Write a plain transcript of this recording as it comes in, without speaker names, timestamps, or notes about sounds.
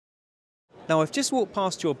Now, I've just walked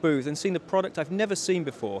past your booth and seen a product I've never seen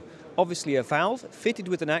before. Obviously a valve fitted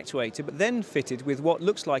with an actuator, but then fitted with what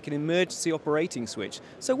looks like an emergency operating switch.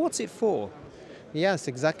 So what's it for? Yes,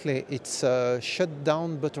 exactly. It's a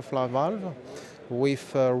shutdown butterfly valve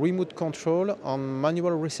with remote control on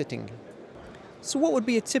manual resetting. So what would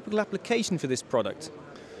be a typical application for this product?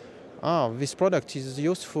 This product is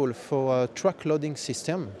useful for a truck loading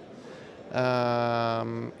system.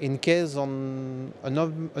 In case on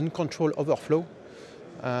an uncontrolled overflow,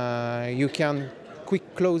 you can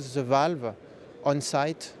quick close the valve on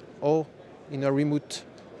site or in a remote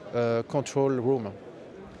control room.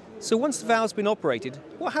 So once the valve's been operated,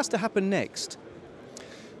 what has to happen next?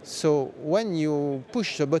 So when you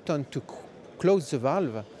push the button to close the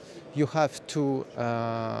valve, you have to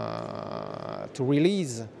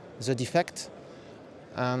release the defect.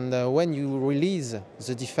 And when you release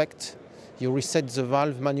the defect, you reset the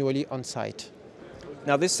valve manually on site.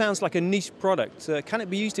 Now this sounds like a niche product. Can it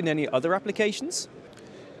be used in any other applications?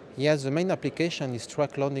 Yes, the main application is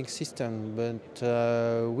truck loading system, but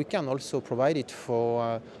we can also provide it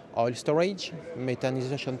for oil storage,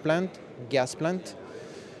 methanization plant, gas plant.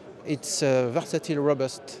 It's a versatile,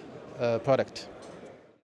 robust product.